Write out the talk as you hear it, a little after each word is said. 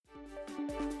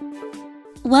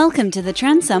Welcome to the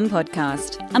Transom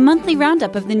Podcast, a monthly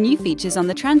roundup of the new features on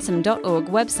the transom.org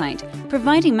website,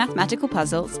 providing mathematical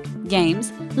puzzles,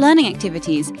 games, learning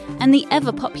activities, and the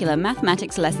ever-popular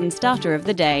mathematics lesson starter of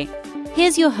the day.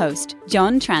 Here's your host,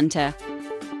 John Tranter.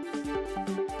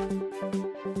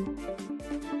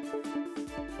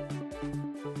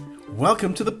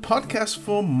 Welcome to the podcast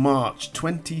for March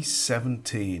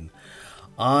 2017.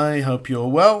 I hope you're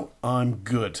well. I'm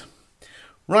good.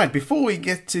 Right, before we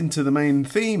get into the main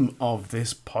theme of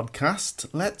this podcast,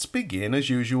 let's begin as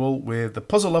usual with the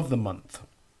puzzle of the month.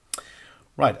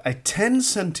 Right, a 10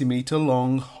 centimetre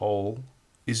long hole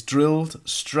is drilled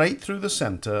straight through the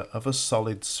centre of a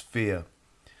solid sphere.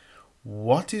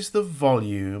 What is the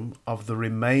volume of the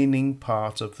remaining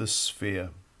part of the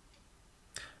sphere?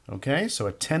 Okay, so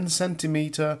a 10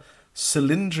 centimetre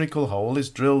cylindrical hole is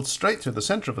drilled straight through the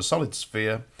centre of a solid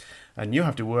sphere, and you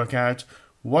have to work out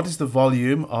what is the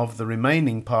volume of the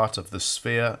remaining part of the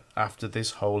sphere after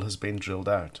this hole has been drilled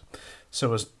out.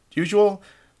 So as usual,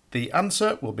 the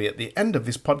answer will be at the end of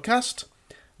this podcast.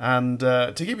 And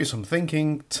to give you some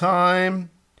thinking time,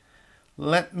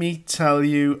 let me tell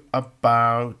you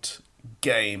about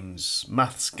games,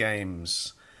 maths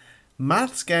games.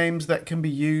 Maths games that can be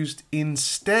used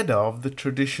instead of the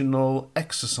traditional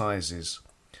exercises.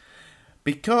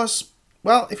 Because,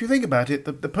 well, if you think about it,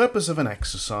 the purpose of an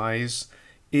exercise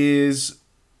is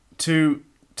to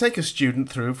take a student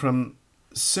through from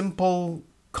simple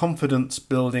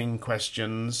confidence-building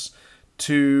questions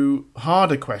to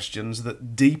harder questions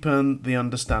that deepen the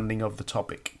understanding of the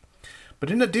topic.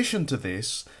 But in addition to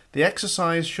this, the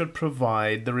exercise should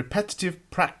provide the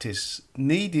repetitive practice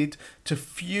needed to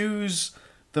fuse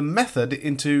the method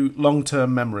into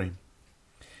long-term memory.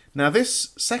 Now,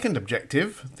 this second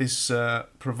objective, this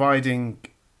providing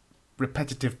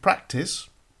repetitive practice,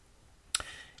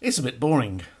 is a bit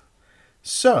boring.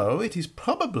 So it is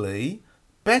probably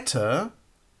better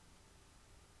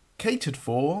catered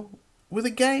for with a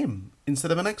game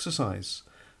instead of an exercise,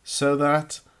 so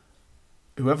that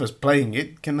whoever's playing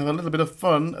it can have a little bit of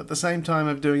fun at the same time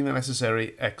of doing the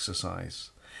necessary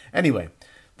exercise. Anyway,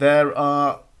 there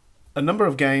are a number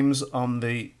of games on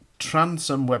the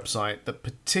Transom website that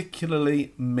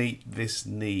particularly meet this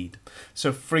need.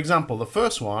 So, for example, the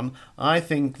first one, I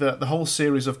think that the whole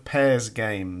series of pairs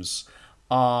games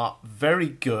are very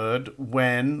good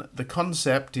when the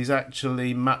concept is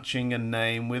actually matching a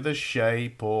name with a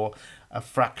shape or a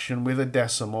fraction with a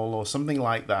decimal or something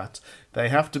like that. They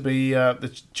have to be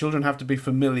the children have to be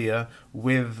familiar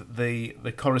with the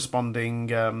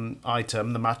corresponding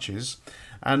item, the matches,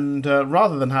 and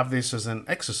rather than have this as an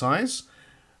exercise,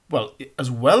 well, as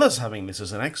well as having this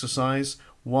as an exercise,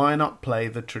 why not play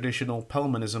the traditional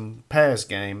Pelmanism pairs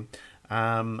game,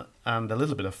 and a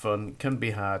little bit of fun can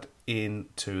be had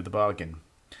into the bargain.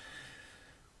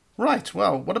 Right,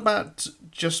 well, what about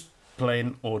just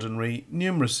plain ordinary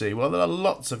numeracy? Well, there are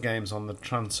lots of games on the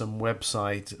Transom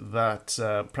website that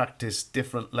practice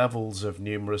different levels of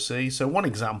numeracy. So one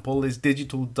example is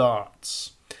digital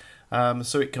darts.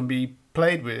 So it can be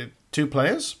played with two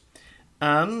players,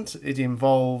 and it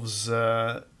involves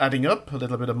adding up, a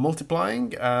little bit of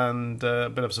multiplying, and a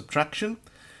bit of subtraction.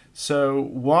 So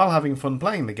while having fun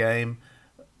playing the game,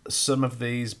 some of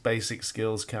these basic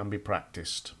skills can be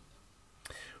practiced.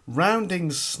 Rounding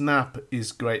Snap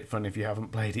is great fun if you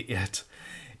haven't played it yet.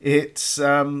 It's,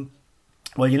 well,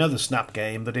 you know the Snap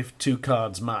game, that if two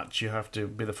cards match, you have to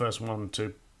be the first one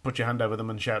to put your hand over them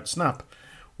and shout Snap.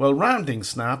 Well, Rounding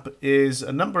Snap is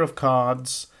a number of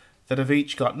cards that have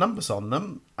each got numbers on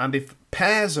them, and if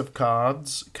pairs of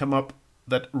cards come up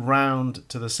that round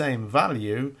to the same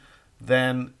value,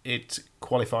 then it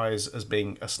qualifies as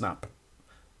being a snap,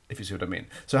 if you see what I mean.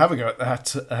 So have a go at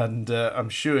that, and I'm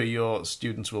sure your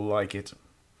students will like it.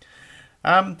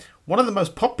 One of the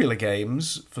most popular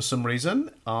games, for some reason,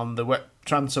 on the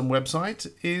Transom website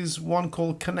is one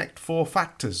called Connect 4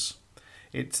 Factors.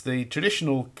 It's the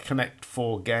traditional Connect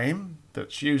 4 game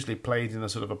that's usually played in a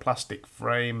sort of a plastic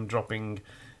frame, dropping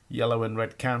yellow and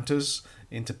red counters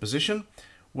into position.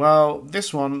 Well,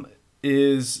 this one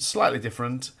is slightly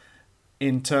different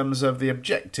in terms of the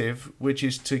objective, which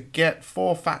is to get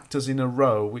 4 factors in a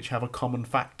row which have a common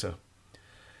factor.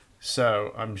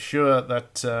 So I'm sure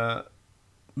that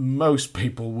most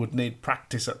people would need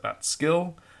practice at that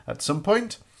skill at some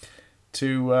point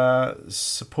to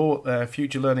support their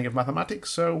future learning of mathematics.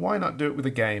 So why not do it with a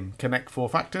game? Connect 4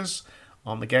 Factors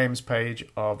on the games page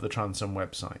of the Transom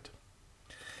website.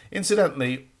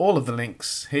 Incidentally, all of the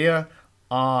links here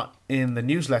are in the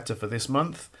newsletter for this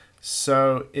month.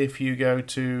 So if you go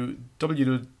to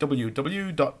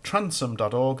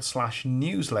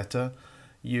www.transom.org/newsletter,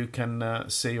 you can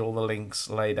see all the links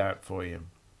laid out for you.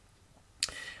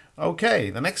 Okay,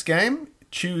 the next game,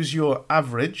 Choose Your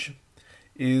Average,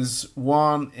 is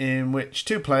one in which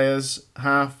two players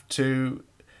have to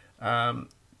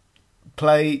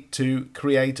play to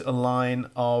create a line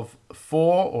of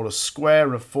 4 or a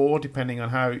square of 4, depending on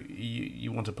how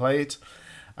you want to play it.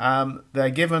 They're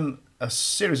given a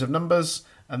series of numbers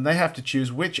and they have to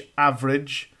choose which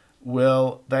average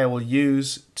they will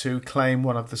use to claim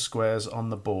one of the squares on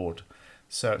the board.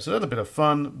 So it's a little bit of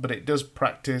fun, but it does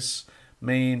practice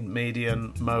mean,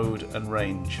 median, mode and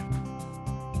range.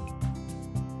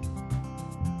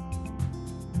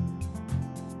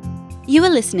 You are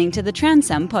listening to the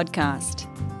Transum podcast.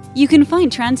 You can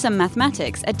find Transum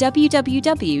Mathematics at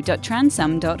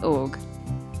www.transum.org.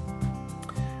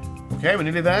 Okay, we're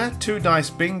nearly there. Two Dice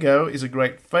Bingo is a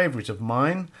great favourite of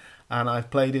mine, and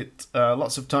I've played it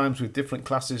lots of times with different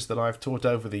classes that I've taught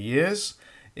over the years.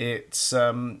 It's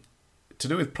to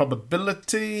do with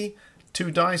probability,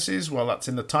 two dices. Well, that's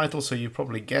in the title, so you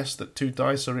probably guessed that two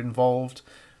dice are involved.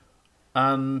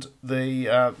 And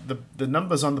the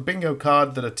numbers on the bingo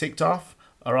card that are ticked off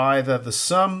are either the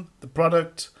sum, the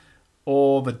product,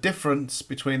 or the difference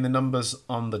between the numbers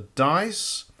on the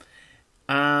dice.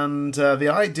 And the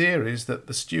idea is that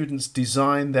the students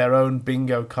design their own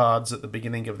bingo cards at the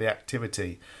beginning of the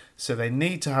activity. So they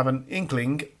need to have an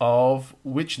inkling of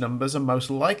which numbers are most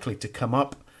likely to come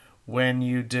up when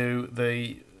you do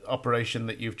the operation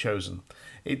that you've chosen.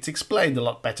 It's explained a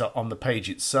lot better on the page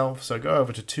itself, so go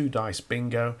over to Two Dice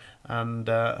Bingo and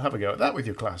have a go at that with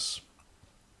your class.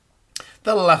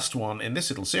 The last one in this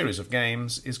little series of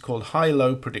games is called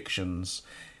High-Low Predictions.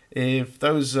 If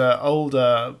those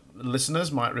older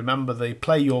listeners might remember the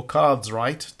Play Your Cards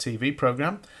Right TV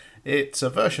program, it's a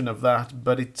version of that,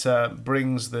 but it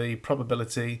brings the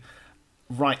probability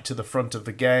right to the front of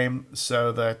the game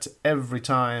so that every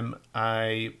time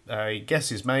a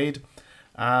guess is made,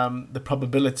 the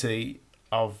probability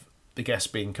of the guess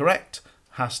being correct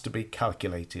has to be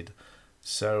calculated.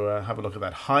 So have a look at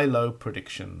that. High-Low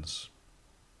Predictions.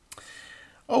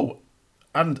 Oh,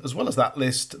 and as well as that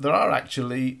list, there are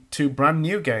actually two brand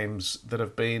new games that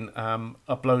have been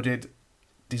uploaded,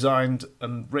 designed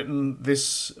and written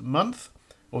this month,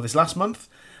 or this last month.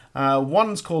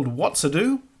 One's called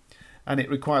What's-A-Do, and it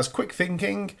requires quick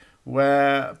thinking,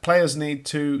 where players need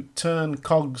to turn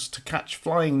cogs to catch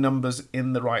flying numbers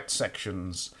in the right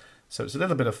sections. So it's a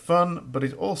little bit of fun, but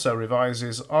it also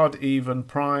revises odd, even,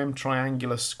 prime,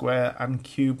 triangular, square and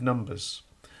cube numbers.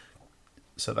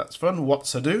 So that's fun.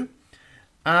 What's-A-Do.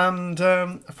 And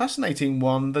a fascinating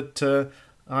one that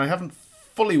I haven't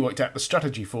fully worked out the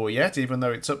strategy for yet, even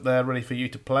though it's up there ready for you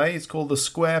to play. It's called the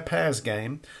Square Pairs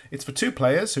game. It's for two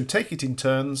players who take it in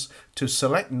turns to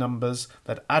select numbers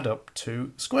that add up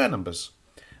to square numbers.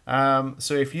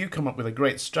 So if you come up with a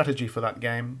great strategy for that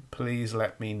game, please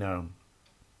let me know.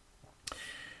 A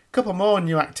couple more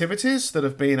new activities that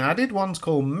have been added. One's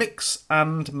called Mix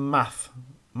and Math.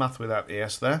 Math without the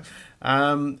S there.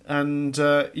 And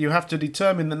you have to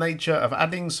determine the nature of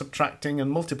adding, subtracting and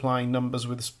multiplying numbers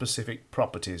with specific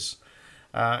properties.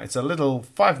 It's a little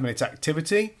 5-minute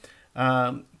activity.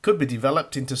 Could be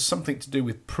developed into something to do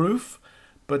with proof,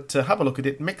 but have a look at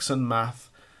it, Mix and Math,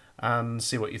 and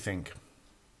see what you think.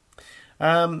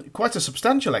 Quite a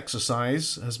substantial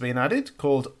exercise has been added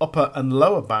called Upper and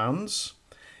Lower Bounds.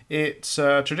 It's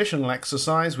a traditional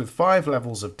exercise with 5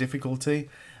 levels of difficulty,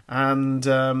 and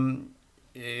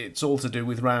it's all to do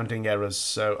with rounding errors.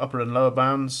 So upper and lower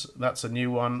bounds, that's a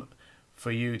new one for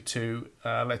you to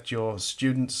let your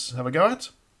students have a go at.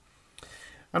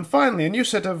 And finally, a new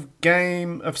set of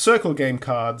circle game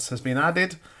cards has been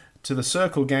added to the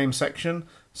circle game section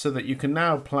so that you can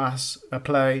now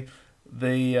play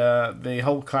the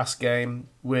whole class game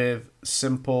with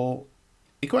simple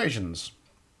equations.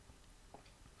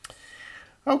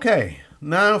 Okay,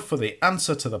 now for the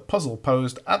answer to the puzzle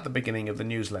posed at the beginning of the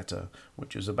newsletter,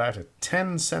 which is about a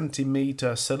 10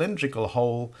 centimetre cylindrical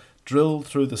hole drilled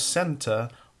through the centre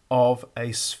of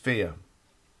a sphere.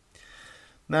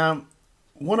 Now,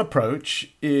 one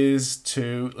approach is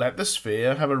to let the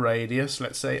sphere have a radius,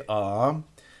 let's say r,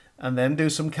 and then do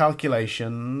some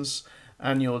calculations,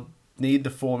 and you'll need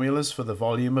the formulas for the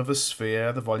volume of a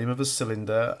sphere, the volume of a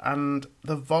cylinder, and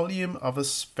the volume of a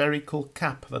spherical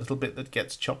cap, the little bit that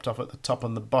gets chopped off at the top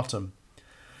and the bottom.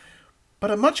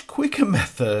 But a much quicker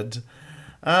method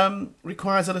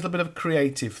requires a little bit of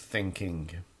creative thinking.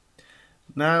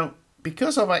 Now,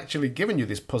 because I've actually given you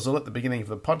this puzzle at the beginning of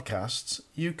the podcasts,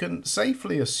 you can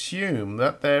safely assume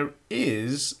that there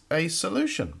is a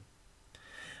solution.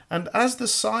 And as the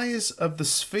size of the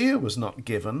sphere was not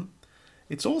given,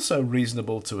 it's also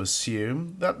reasonable to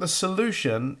assume that the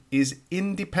solution is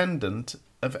independent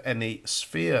of any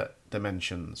sphere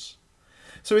dimensions.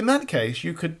 So in that case,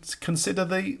 you could consider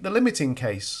the limiting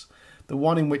case, the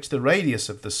one in which the radius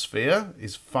of the sphere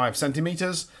is 5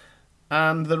 centimetres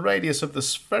and the radius of the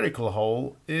spherical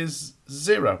hole is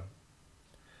 0.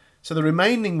 So the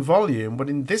remaining volume would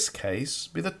in this case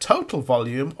be the total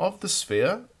volume of the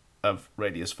sphere of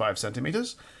radius 5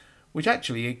 centimetres, which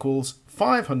actually equals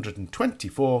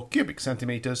 524 cubic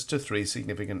centimetres to 3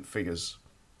 significant figures.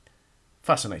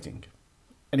 Fascinating.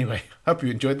 Anyway, hope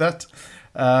you enjoyed that.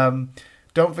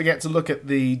 Don't forget to look at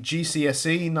the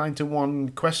GCSE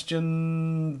 9-to-1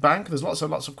 question bank. There's lots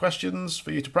of questions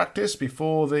for you to practice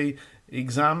before the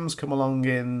exams come along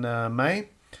in May.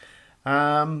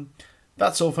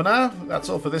 That's all for now. That's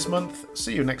all for this month.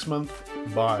 See you next month.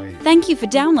 Bye. Thank you for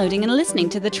downloading and listening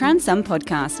to the Transum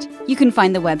podcast. You can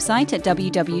find the website at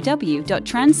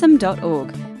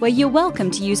www.transum.org, where you're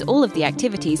welcome to use all of the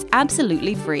activities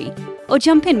absolutely free. Or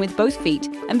jump in with both feet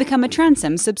and become a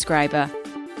Transum subscriber.